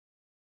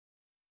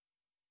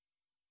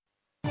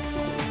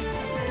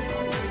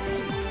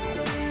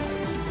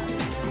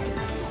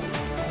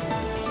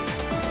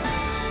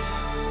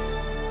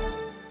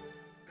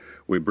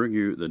We bring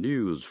you the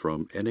news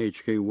from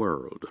NHK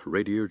World,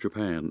 Radio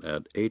Japan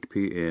at 8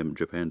 p.m.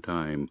 Japan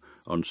time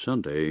on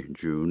Sunday,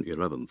 June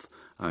 11th.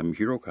 I'm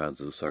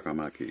Hirokazu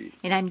Sakamaki.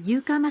 And I'm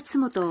Yuka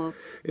Matsumoto.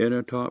 In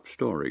our top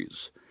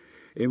stories,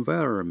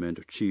 environment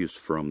chiefs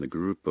from the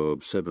group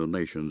of 7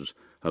 nations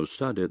have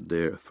started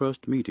their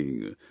first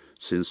meeting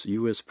since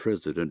U.S.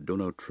 President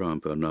Donald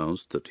Trump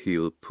announced that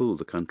he'll pull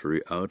the country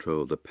out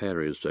of the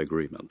Paris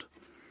Agreement.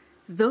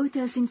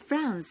 Voters in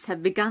France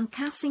have begun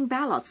casting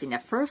ballots in the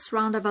first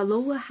round of a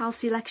lower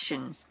house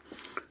election.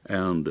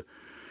 And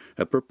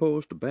a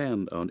proposed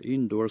ban on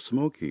indoor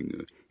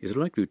smoking is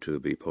likely to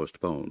be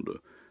postponed,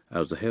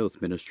 as the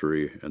Health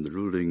Ministry and the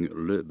ruling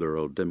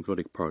Liberal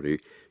Democratic Party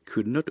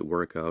could not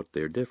work out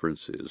their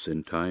differences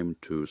in time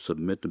to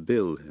submit a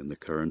bill in the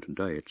current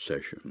diet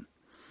session.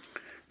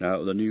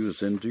 Now, the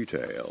news in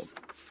detail.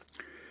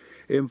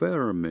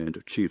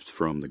 Environment chiefs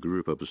from the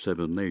group of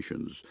 7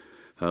 nations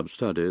have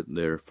started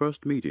their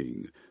first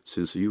meeting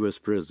since U.S.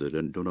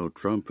 President Donald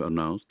Trump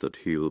announced that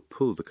he'll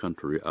pull the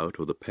country out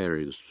of the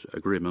Paris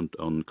Agreement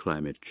on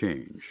climate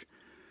change.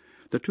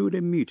 The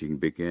 2-day meeting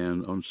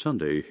began on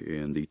Sunday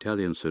in the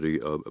Italian city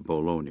of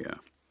Bologna.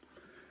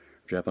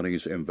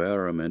 Japanese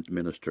Environment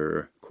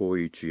Minister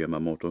Koichi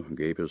Yamamoto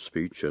gave a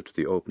speech at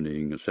the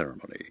opening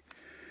ceremony.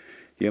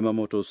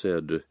 Yamamoto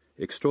said,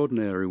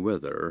 "Extraordinary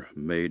weather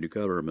made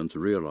governments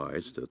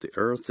realize that the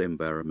Earth's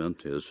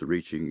environment is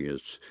reaching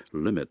its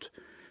limit,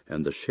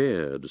 and the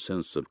shared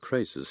sense of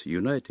crisis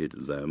united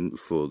them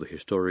for the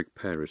historic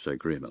Paris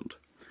Agreement."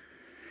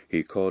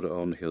 He called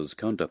on his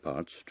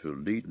counterparts to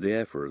lead the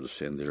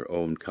efforts in their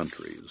own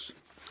countries.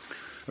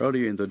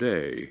 Earlier in the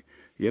day,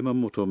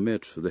 Yamamoto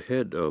met the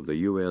head of the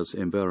U.S.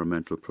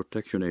 Environmental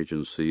Protection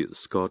Agency,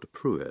 Scott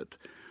Pruitt,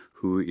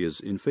 who is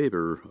in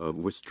favor of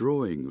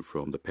withdrawing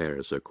from the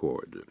Paris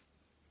Accord.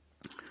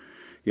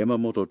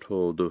 Yamamoto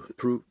told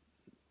Pruitt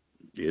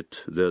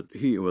that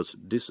he was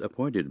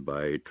disappointed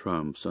by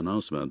Trump's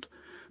announcement,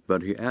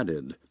 but he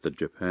added that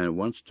Japan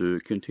wants to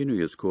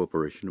continue its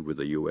cooperation with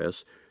the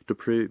U.S. to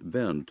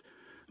prevent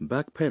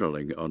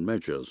backpedaling on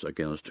measures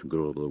against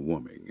global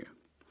warming.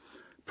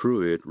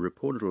 Pruitt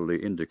reportedly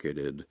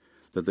indicated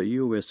that the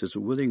U.S. is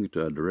willing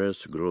to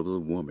address global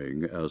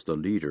warming as the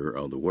leader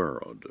of the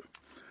world.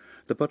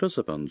 The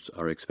participants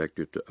are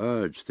expected to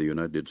urge the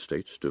United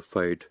States to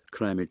fight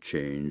climate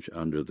change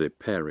under the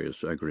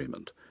Paris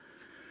Agreement.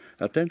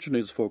 Attention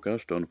is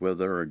focused on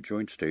whether a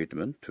joint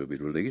statement to be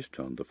released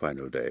on the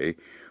final day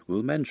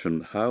will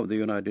mention how the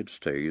United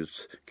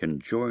States can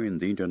join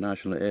the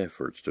international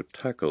efforts to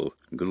tackle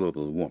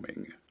global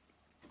warming.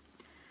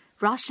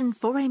 Russian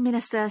Foreign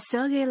Minister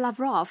Sergei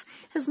Lavrov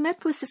has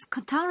met with his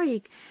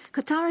Qatari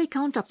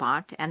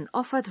counterpart and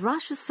offered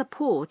Russia's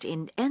support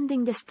in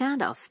ending the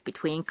standoff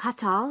between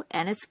Qatar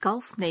and its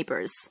Gulf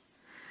neighbors.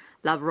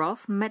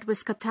 Lavrov met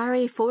with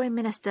Qatari Foreign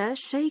Minister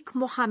Sheikh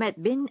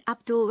Mohammed bin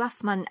Abdul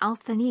Rahman Al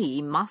Thani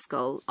in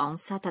Moscow on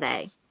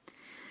Saturday.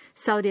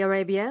 Saudi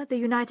Arabia, the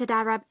United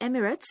Arab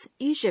Emirates,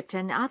 Egypt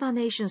and other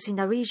nations in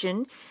the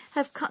region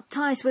have cut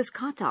ties with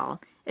Qatar,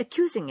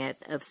 accusing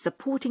it of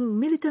supporting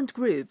militant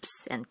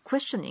groups and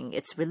questioning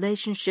its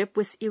relationship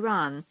with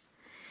Iran.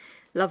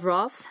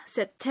 Lavrov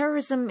said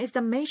terrorism is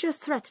the major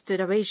threat to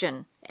the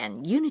region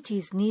and unity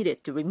is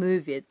needed to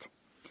remove it.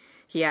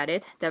 He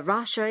added that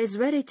Russia is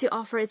ready to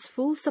offer its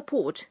full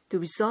support to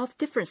resolve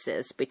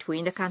differences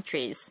between the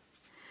countries.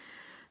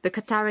 The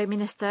Qatari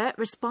minister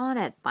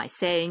responded by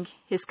saying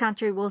his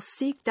country will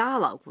seek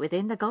dialogue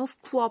within the Gulf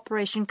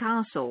Cooperation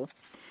Council.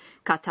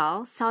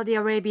 Qatar, Saudi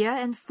Arabia,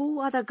 and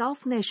 4 other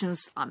Gulf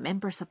nations are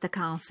members of the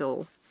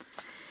council.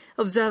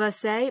 Observers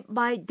say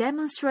by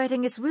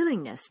demonstrating its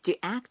willingness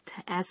to act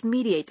as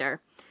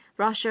mediator,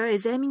 Russia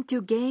is aiming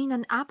to gain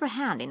an upper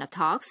hand in the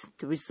talks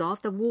to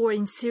resolve the war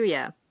in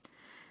Syria.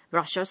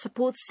 Russia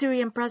supports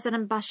Syrian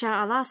President Bashar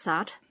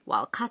al-Assad,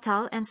 while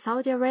Qatar and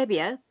Saudi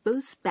Arabia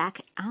both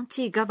back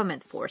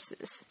anti-government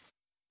forces.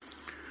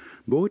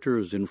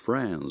 Voters in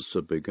France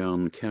have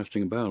begun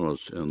casting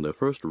ballots in the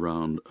first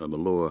round of a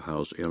lower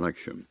house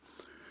election.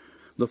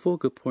 The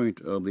focal point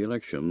of the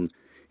election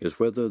is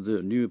whether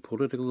the new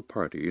political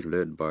party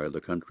led by the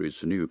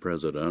country's new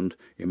president,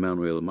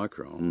 Emmanuel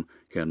Macron,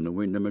 can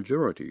win a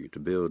majority to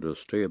build a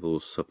stable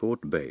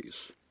support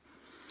base.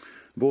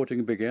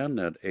 Voting began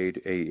at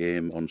 8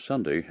 a.m. on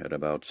Sunday at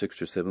about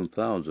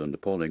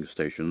 67,000 polling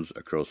stations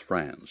across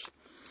France.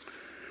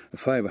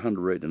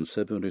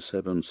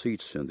 577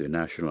 seats in the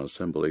National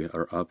Assembly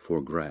are up for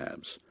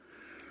grabs.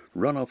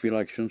 Runoff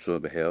elections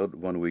will be held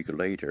 1 week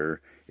later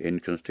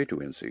in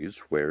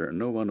constituencies where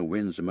no one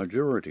wins a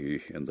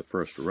majority in the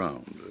first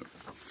round.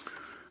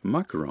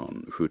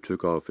 Macron, who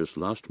took office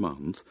last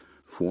month,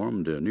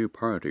 formed a new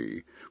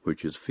party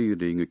which is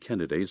fielding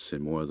candidates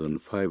in more than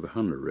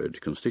 500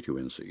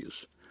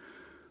 constituencies.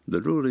 The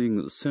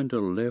ruling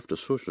center-left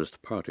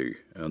Socialist Party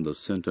and the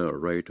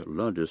center-right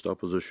largest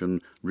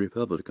opposition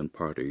Republican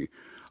Party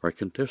are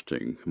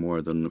contesting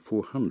more than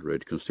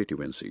 400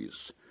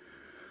 constituencies.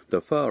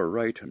 The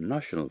far-right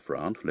National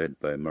Front, led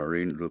by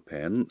Marine Le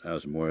Pen,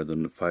 has more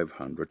than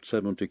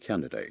 570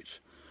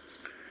 candidates.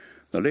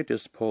 The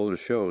latest poll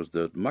shows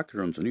that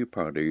Macron's new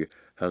party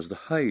has the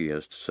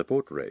highest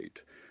support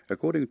rate.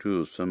 According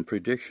to some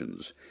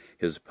predictions,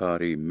 his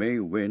party may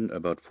win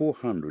about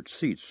 400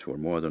 seats, or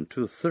more than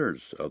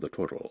two-thirds of the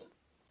total.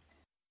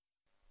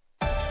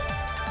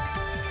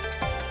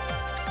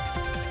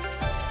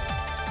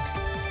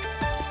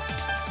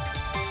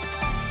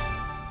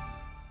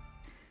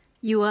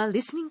 You are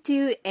listening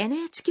to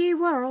NHK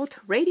World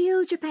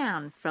Radio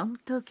Japan from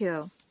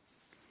Tokyo.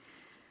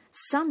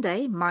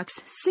 Sunday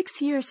marks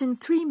 6 years and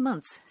 3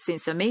 months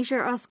since a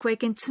major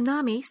earthquake and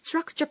tsunami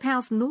struck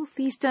Japan's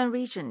northeastern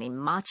region in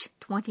March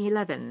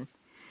 2011.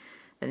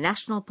 The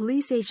National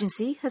Police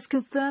Agency has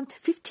confirmed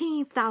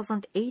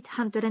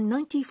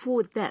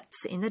 15,894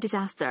 deaths in the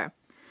disaster.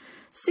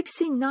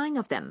 69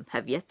 of them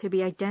have yet to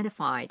be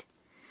identified.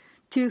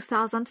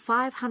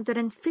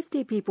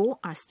 2,550 people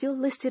are still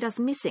listed as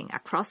missing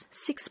across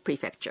 6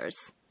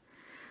 prefectures.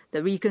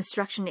 The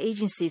Reconstruction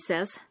Agency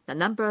says the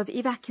number of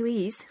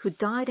evacuees who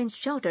died in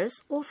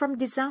shelters or from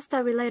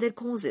disaster-related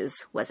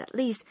causes was at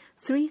least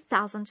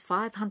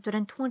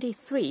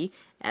 3,523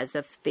 as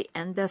of the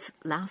end of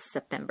last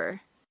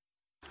September.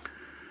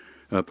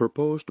 A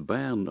proposed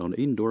ban on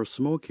indoor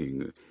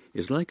smoking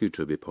is likely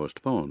to be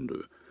postponed,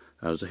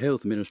 as the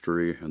Health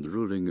Ministry and the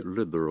ruling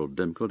Liberal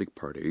Democratic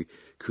Party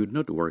could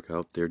not work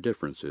out their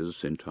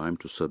differences in time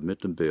to submit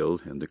the bill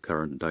in the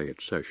current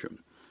Diet session.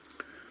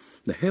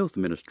 The Health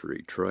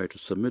Ministry tried to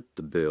submit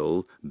the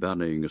bill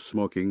banning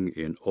smoking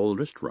in all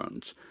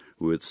restaurants,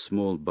 with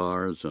small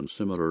bars and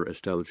similar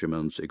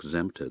establishments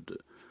exempted.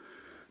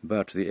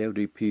 But the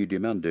LDP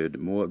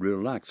demanded more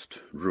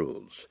relaxed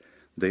rules.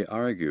 They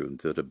argued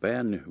that a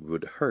ban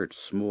would hurt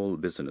small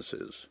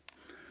businesses.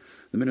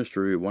 The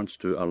ministry wants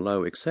to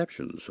allow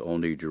exceptions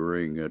only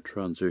during a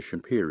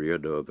transition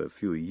period of a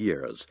few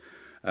years,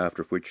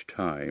 after which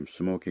time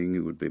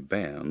smoking would be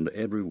banned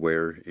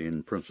everywhere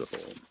in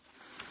principle.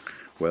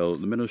 While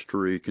the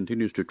ministry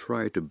continues to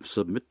try to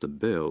submit the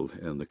bill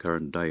in the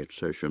current Diet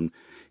session,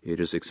 it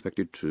is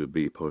expected to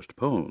be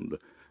postponed,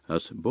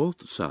 as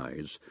both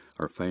sides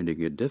are finding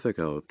it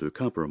difficult to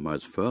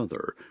compromise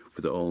further,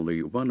 with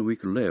only 1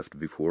 week left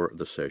before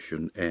the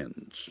session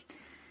ends.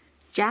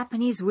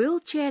 Japanese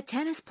wheelchair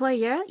tennis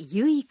player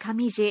Yui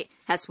Kamiji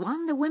has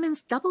won the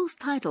women's doubles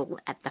title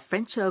at the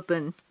French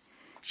Open.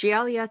 She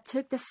earlier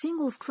took the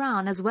singles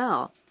crown as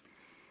well.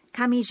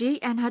 Kamiji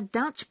and her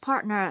Dutch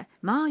partner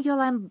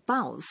Marjolein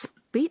Bouws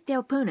beat their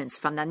opponents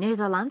from the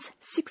Netherlands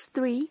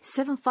 6-3,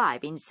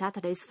 7-5 in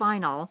Saturday's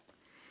final.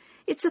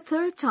 It's the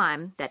third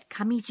time that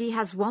Kamiji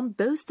has won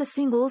both the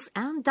singles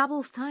and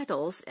doubles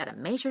titles at a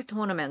major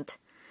tournament.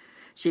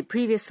 She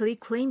previously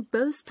claimed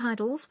both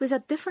titles with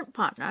a different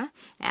partner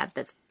at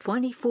the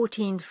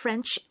 2014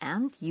 French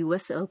and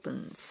U.S.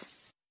 Opens.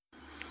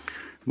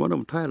 One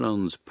of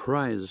Thailand's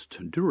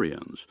prized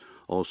durians,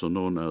 also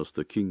known as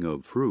the king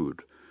of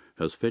fruit,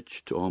 has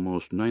fetched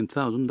almost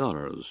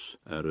 $9,000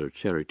 at a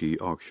charity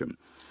auction.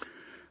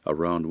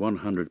 Around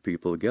 100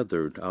 people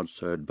gathered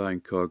outside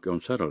Bangkok on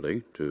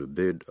Saturday to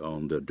bid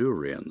on the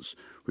durians,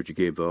 which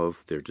gave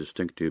off their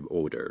distinctive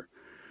odor.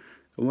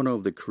 One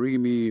of the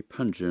creamy,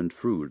 pungent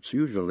fruits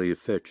usually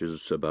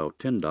fetches about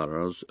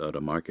 $10 at a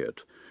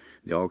market.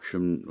 The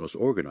auction was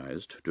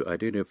organized to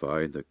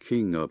identify the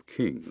king of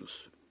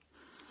kings.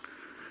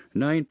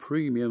 9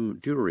 premium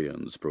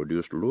durians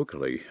produced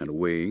locally and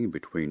weighing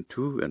between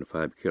 2 and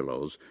 5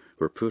 kilos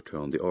were put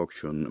on the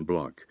auction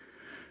block.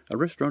 A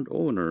restaurant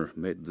owner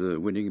made the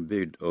winning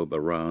bid of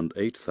around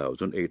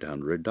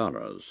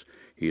 $8,800.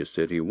 He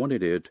said he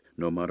wanted it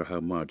no matter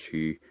how much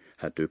he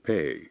had to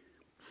pay.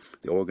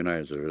 The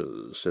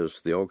organizer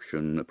says the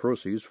auction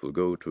proceeds will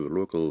go to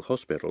local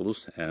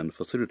hospitals and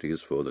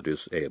facilities for the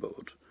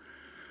disabled.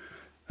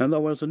 And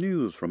that was the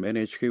news from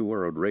NHK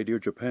World Radio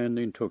Japan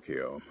in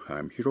Tokyo.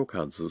 I'm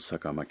Hirokazu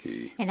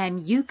Sakamaki. And I'm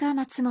Yuka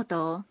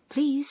Matsumoto.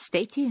 Please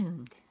stay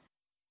tuned.